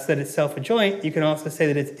that it's self-adjoint, you can also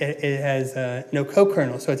say that it has no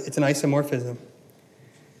co-kernel, so it's an isomorphism.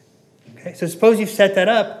 Okay, so suppose you set that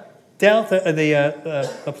up, delta, the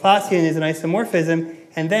Laplacian is an isomorphism,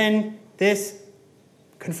 and then this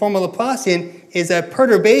conformal Laplacian is a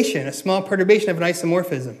perturbation, a small perturbation of an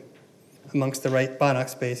isomorphism amongst the right Banach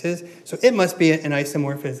spaces. So it must be an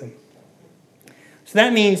isomorphism. So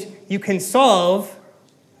that means you can solve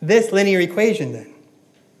this linear equation then.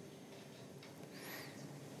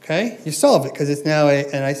 Okay? You solve it because it's now an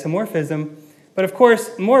isomorphism. But of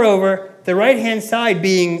course, moreover, the right-hand side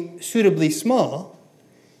being suitably small,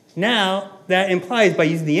 now that implies, by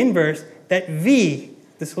using the inverse, that v,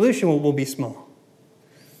 the solution, will be small.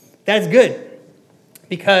 That's good,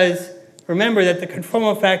 because remember that the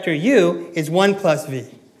conformal factor u is 1 plus v.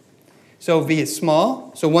 So v is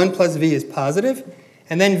small, so 1 plus v is positive,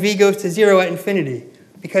 and then v goes to 0 at infinity,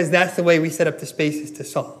 because that's the way we set up the spaces to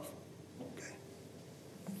solve.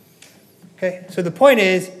 Okay, so the point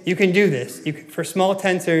is, you can do this. For small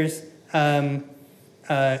tensors,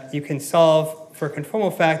 you can solve for a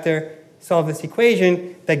conformal factor, solve this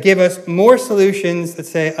equation that give us more solutions, let's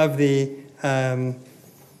say, of the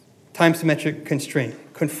time-symmetric constraint,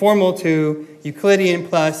 conformal to Euclidean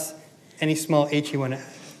plus any small h you want to add.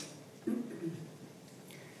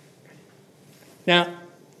 Now,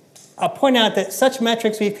 I'll point out that such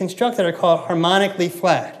metrics we've constructed are called harmonically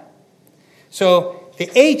flat. So the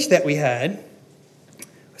h that we had,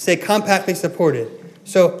 say compactly supported.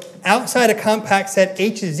 So outside a compact set,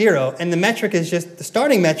 h is 0, and the metric is just, the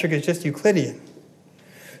starting metric is just Euclidean.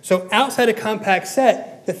 So outside a compact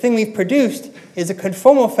set, the thing we've produced is a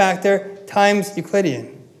conformal factor times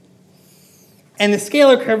Euclidean. And the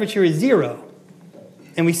scalar curvature is 0.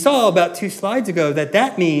 And we saw about 2 slides ago that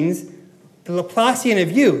that means the Laplacian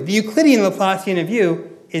of u, the Euclidean Laplacian of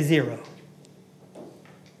u, is 0.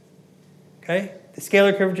 Okay? The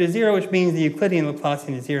scalar curvature is 0, which means the Euclidean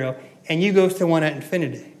Laplacian is 0, and u goes to 1 at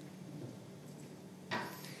infinity.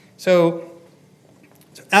 So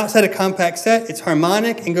outside a compact set, it's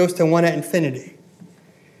harmonic and goes to 1 at infinity.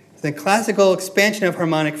 The classical expansion of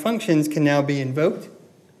harmonic functions can now be invoked.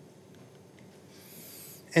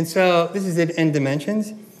 And so this is in n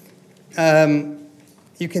dimensions.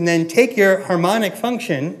 You can then take your harmonic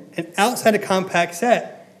function, and outside a compact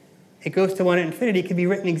set, it goes to 1 at infinity. It can be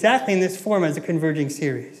written exactly in this form as a converging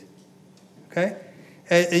series. Okay?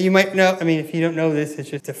 You might know, I mean, if you don't know this, it's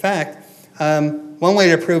just a fact. One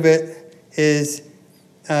way to prove it is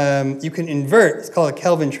you can invert, it's called a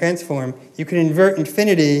Kelvin transform. You can invert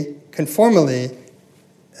infinity conformally,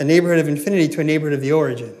 a neighborhood of infinity to a neighborhood of the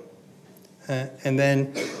origin. And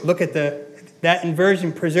then look at that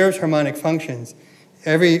inversion preserves harmonic functions.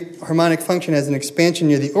 Every harmonic function has an expansion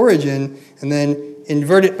near the origin, and then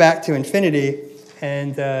invert it back to infinity,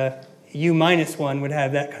 and u minus 1 would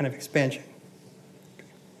have that kind of expansion.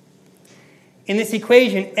 In this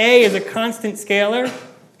equation, a is a constant scalar,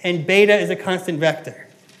 and beta is a constant vector.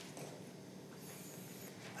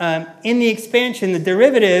 In the expansion, the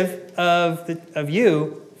derivative of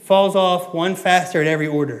u falls off 1 faster at every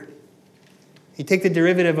order. You take the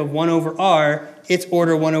derivative of 1 over r, its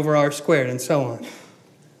order 1 over r squared, and so on.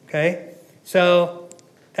 Okay? So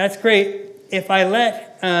that's great. If I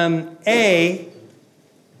let a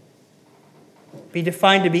be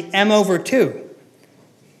defined to be m over 2,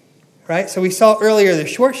 right? So we saw earlier the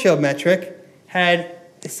Schwarzschild metric had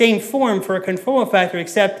the same form for a conformal factor,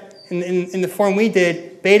 except in the form we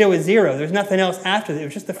did, beta was 0. There's nothing else after that. It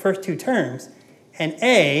was just the first 2 terms. And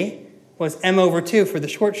a was m over 2 for the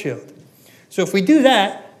Schwarzschild. So if we do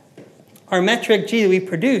that, our metric g that we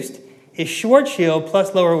produced is Schwarzschild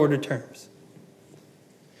plus lower order terms.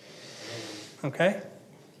 Okay?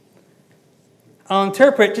 I'll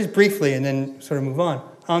interpret, just briefly and then sort of move on.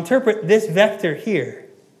 I'll interpret this vector here.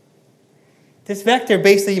 This vector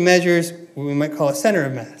basically measures what we might call a center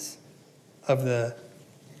of mass of the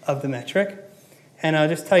metric. And I'll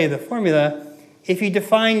just tell you the formula. If you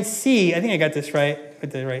define C, I think I got this right,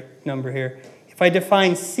 with the right number here. If I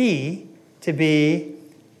define C to be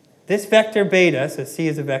this vector beta, so C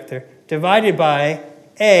is a vector, divided by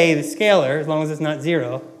A, the scalar, as long as it's not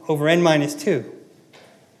 0, over n minus 2.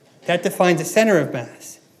 That defines a center of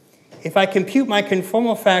mass. If I compute my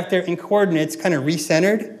conformal factor in coordinates kind of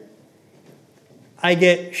recentered, I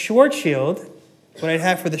get Schwarzschild, what I'd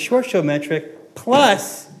have for the Schwarzschild metric,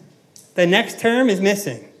 plus the next term is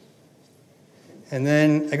missing. And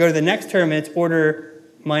then I go to the next term, and it's order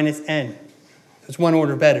minus n. So it's 1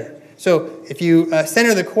 order better. So if you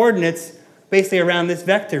center the coordinates basically around this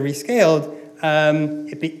vector rescaled,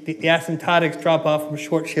 the asymptotics drop off from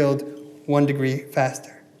Schwarzschild 1 degree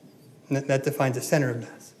faster. And that defines a center of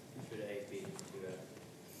mass. Should A be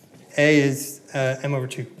 2f? A is m over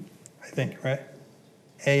 2, I think, right?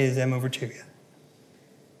 A is m over 2, yeah.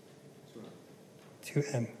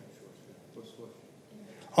 2m.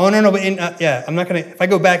 Oh, no, but yeah, I'm not going to, if I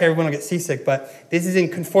go back, everyone will get seasick, but this is in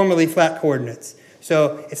conformally flat coordinates.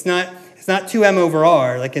 So it's not 2m over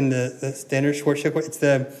r, like in the standard Schwarzschild, it's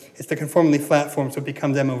the conformally flat form, so it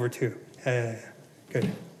becomes m over 2. Good. Right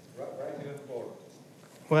here at the border.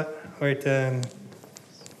 What? Wait,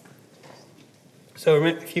 so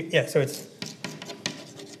if you, yeah, so it's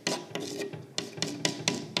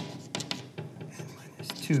n minus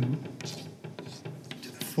 2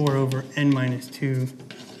 to the 4 over n minus 2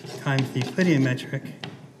 times the Euclidean metric.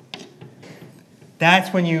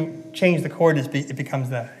 That's when you change the coordinates, it becomes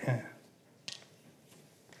that. Yeah.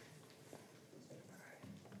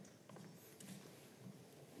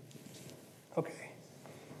 Okay.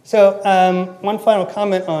 So one final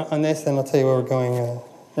comment on this, then I'll tell you where we're going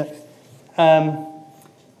next.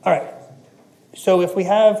 All right. So if we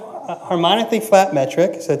have a harmonically flat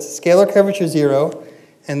metric, so it's scalar curvature 0,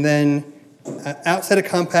 and then outside a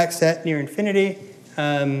compact set near infinity,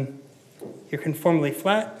 you're conformally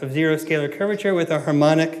flat of 0 scalar curvature with a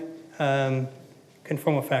harmonic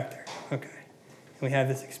conformal factor. Okay. And we have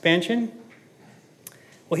this expansion.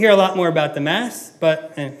 We'll hear a lot more about the mass,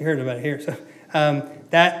 but and you heard about it here. So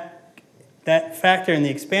that factor in the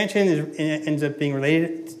expansion ends up being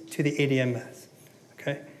related to the ADM mass.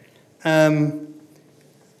 Okay.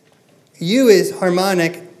 U is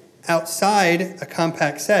harmonic outside a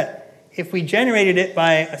compact set. If we generated it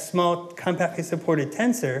by a small compactly supported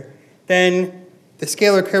tensor, then the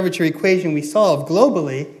scalar curvature equation we solve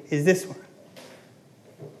globally is this one.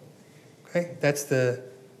 Okay, that's the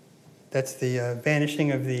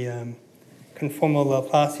vanishing of the conformal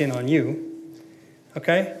Laplacian on U.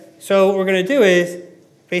 Okay, so what we're going to do is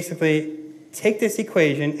basically take this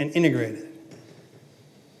equation and integrate it.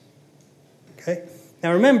 Okay,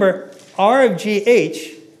 now remember, R of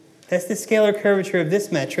GH, that's the scalar curvature of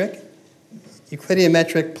this metric, Euclidean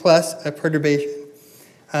metric plus a perturbation.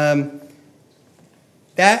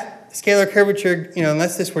 That scalar curvature,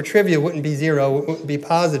 unless this were trivial, wouldn't be zero, wouldn't be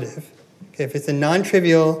positive. Okay, if it's a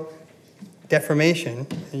non-trivial deformation,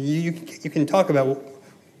 you can talk about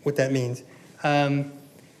what that means.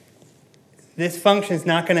 This function is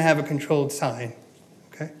not going to have a controlled sign.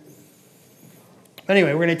 Okay. But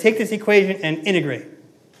anyway, we're going to take this equation and integrate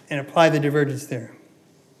and apply the divergence theorem.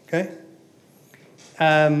 Okay.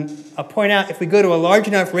 I'll point out if we go to a large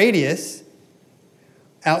enough radius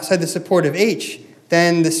outside the support of H,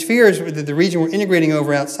 then the spheres, the region we're integrating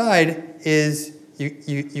over outside, is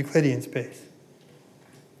Euclidean space.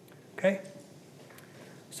 Okay?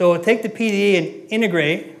 So we'll take the PDE and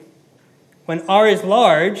integrate. When R is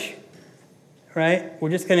large, right, we're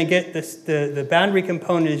just going to get this, the boundary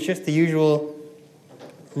component is just the usual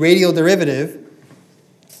radial derivative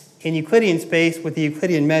in Euclidean space with the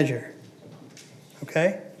Euclidean measure.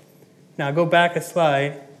 Okay? Now go back a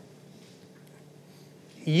slide.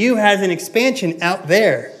 U has an expansion out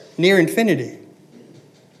there, near infinity.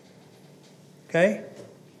 Okay?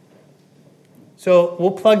 So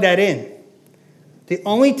we'll plug that in. The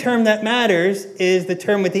only term that matters is the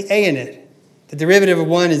term with the a in it. The derivative of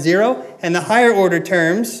 1 is 0, and the higher order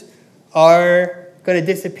terms are going to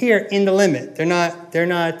disappear in the limit.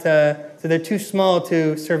 So they're too small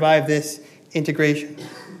to survive this integration.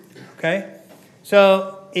 Okay?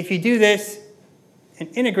 So if you do this and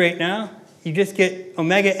integrate now, you just get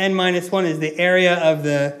omega n minus 1 is the area of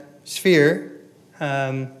the sphere,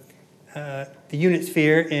 the unit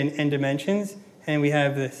sphere in n dimensions, and we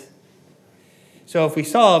have this. So if we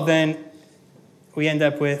solve, then we end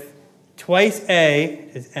up with twice a,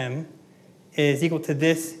 is m, is equal to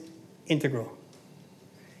this integral.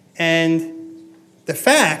 And the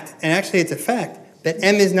fact, and actually it's a fact, that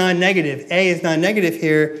m is non-negative, a is non-negative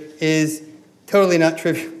here is totally not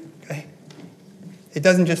trivial. Okay? It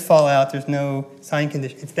doesn't just fall out. There's no sign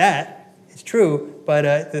condition. It's that. It's true.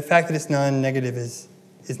 But the fact that it's non-negative is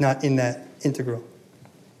not in that integral.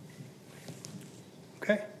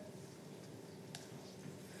 Okay?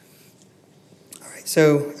 All right.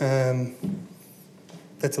 So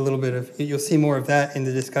that's a little bit of, you'll see more of that in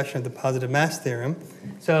the discussion of the positive mass theorem.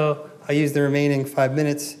 So I'll use the remaining 5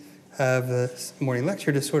 minutes of the morning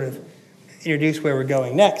lecture to sort of introduce where we're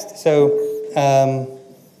going next. So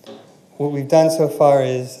what we've done so far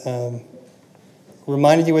is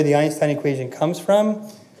reminded you where the Einstein equation comes from,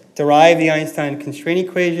 derived the Einstein constraint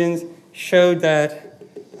equations, showed that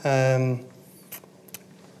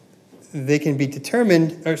they can be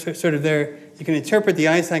determined, or sort of there, you can interpret the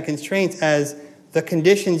Einstein constraints as the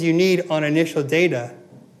conditions you need on initial data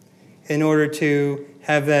in order to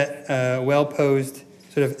have that well-posed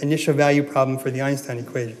sort of initial value problem for the Einstein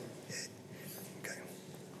equation. Okay.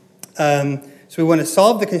 So we want to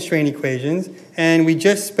solve the constraint equations, and we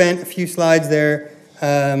just spent a few slides there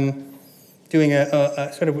doing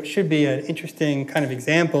a sort of what should be an interesting kind of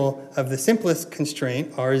example of the simplest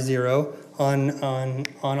constraint, R0, on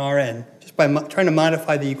Rn, just by trying to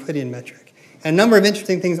modify the Euclidean metric. And a number of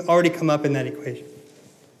interesting things already come up in that equation.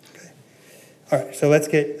 Okay. All right, so let's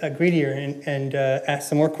get greedier and ask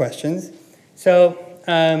some more questions. So,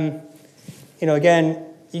 again,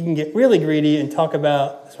 you can get really greedy and talk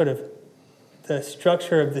about sort of the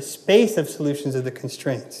structure of the space of solutions of the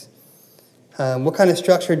constraints. What kind of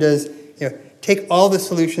structure does, take all the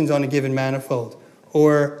solutions on a given manifold,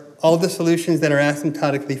 or all the solutions that are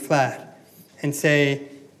asymptotically flat, and say,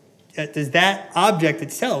 does that object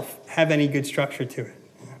itself have any good structure to it?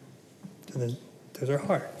 So those are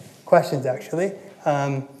hard questions, actually.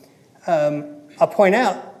 I'll point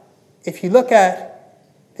out, if you look at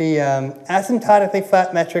the asymptotically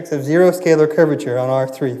flat metrics of zero scalar curvature on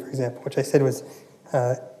R3, for example, which I said was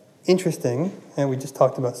interesting, and we just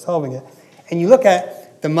talked about solving it, and you look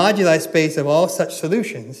at the moduli space of all such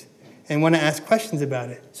solutions, and want to ask questions about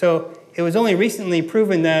it. So it was only recently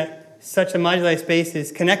proven that such a moduli space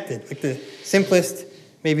is connected. Like the simplest,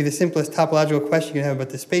 maybe the simplest topological question you can have about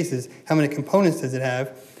the space is how many components does it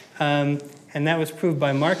have? And that was proved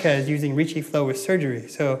by Marquez using Ricci flow with surgery.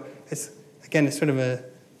 So it's, again, it's sort of a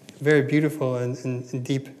very beautiful and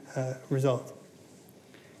deep result.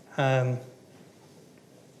 A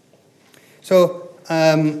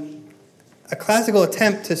classical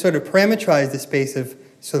attempt to sort of parameterize the space of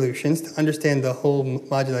solutions, to understand the whole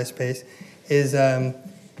moduli space, is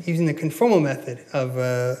using the conformal method of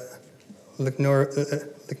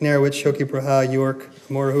Luknerowicz, Shoki-Praha, York,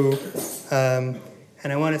 Morhu.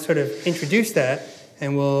 And I want to sort of introduce that,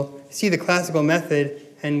 and we'll see the classical method,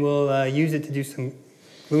 and we'll use it to do some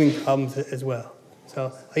gluing problems as well.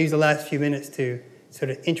 So I'll use the last few minutes to sort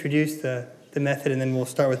of introduce the method, and then we'll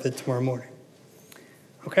start with it tomorrow morning.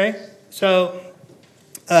 Okay? So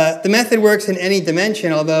the method works in any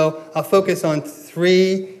dimension, although I'll focus on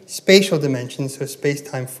 3 spatial dimensions, so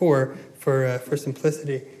space-time 4 for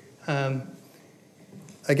simplicity.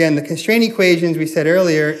 Again, the constraint equations we said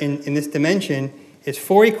earlier in this dimension is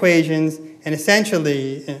 4 equations and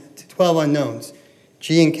essentially 12 unknowns.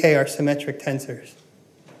 G and K are symmetric tensors.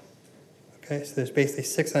 Okay, so there's basically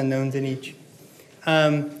 6 unknowns in each.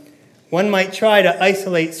 One might try to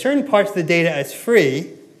isolate certain parts of the data as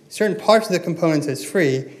free, certain parts of the components as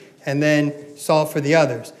free, and then solve for the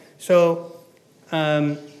others. So,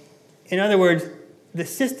 in other words, the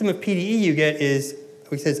system of PDE you get is,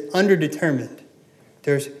 he says, underdetermined.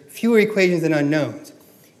 There's fewer equations than unknowns.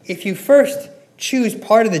 If you first choose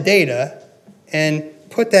part of the data and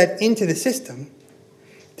put that into the system,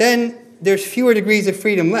 then there's fewer degrees of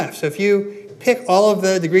freedom left. So if you pick all of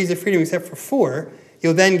the degrees of freedom except for 4,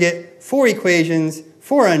 you'll then get 4 equations,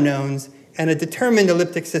 4 unknowns, and a determined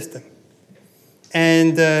elliptic system.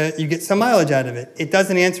 And you get some mileage out of it. It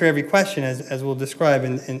doesn't answer every question, as we'll describe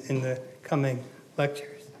in the coming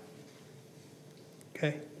lectures.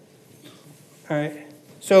 Okay? All right.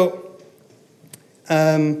 So,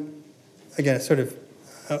 again,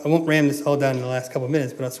 I won't ram this all down in the last couple of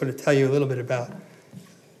minutes, but I'll sort of tell you a little bit about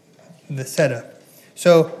the setup.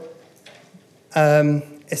 So,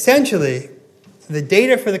 essentially, the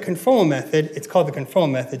data for the conformal method, it's called the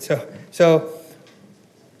conformal method. So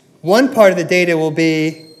one part of the data will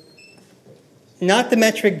be not the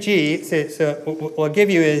metric G. So what I'll give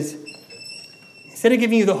you is, instead of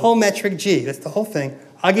giving you the whole metric G, that's the whole thing,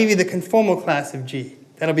 I'll give you the conformal class of G.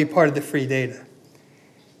 That'll be part of the free data.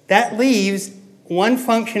 That leaves one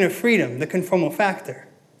function of freedom, the conformal factor.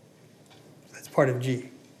 That's part of G.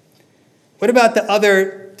 What about the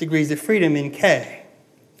other degrees of freedom in K?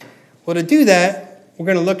 Well, to do that, we're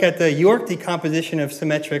going to look at the York decomposition of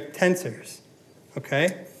symmetric tensors.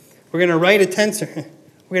 Okay? We're going to write a tensor.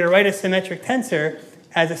 We're going to write a symmetric tensor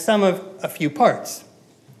as a sum of a few parts.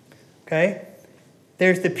 Okay?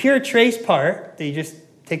 There's the pure trace part that you just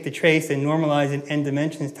take the trace and normalize in n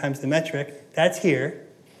dimensions times the metric. That's here.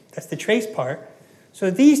 That's the trace part. So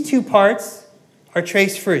these 2 parts are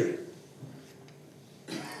trace-free.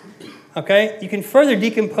 Okay? You can further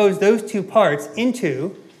decompose those 2 parts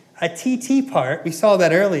into a TT part. We saw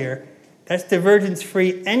that earlier. That's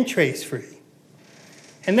divergence-free and trace-free.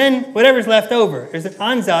 And then whatever's left over, there's an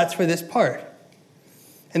ansatz for this part.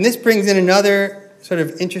 And this brings in another sort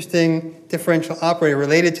of interesting differential operator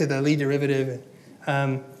related to the Lie derivative.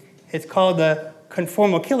 It's called the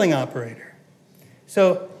conformal killing operator.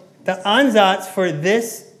 So the ansatz for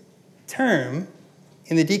this term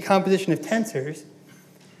in the decomposition of tensors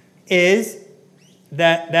is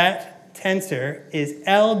that tensor is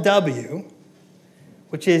LW,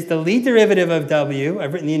 which is the Lie derivative of W.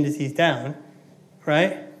 I've written the indices down,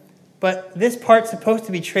 right? But this part's supposed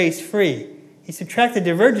to be trace-free. You subtract the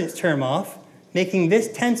divergence term off, making this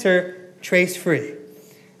tensor trace-free.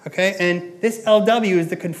 Okay? And this LW is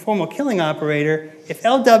the conformal killing operator. If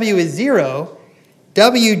LW is 0,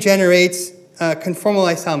 W generates conformal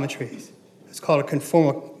isometries. It's called a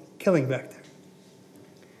conformal killing vector.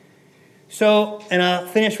 So, and I'll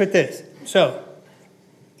finish with this. So,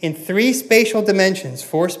 in 3 spatial dimensions,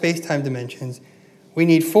 4 space-time dimensions, we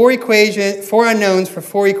need 4 unknowns for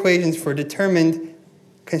 4 equations for a determined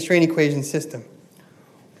constraint equation system.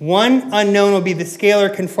 One unknown will be the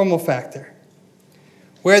scalar conformal factor.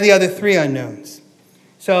 Where are the other 3 unknowns?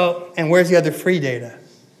 So, and where's the other free data?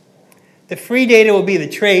 The free data will be the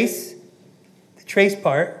trace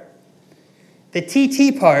part, the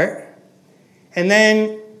TT part, and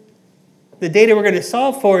then the data we're going to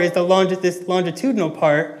solve for is this longitudinal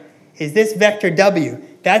part, is this vector W.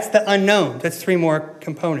 That's the unknown. That's 3 more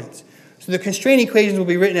components. So the constraint equations will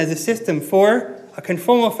be written as a system for a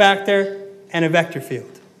conformal factor and a vector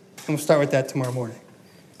field. we'll start with that tomorrow morning.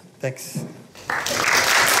 Thanks.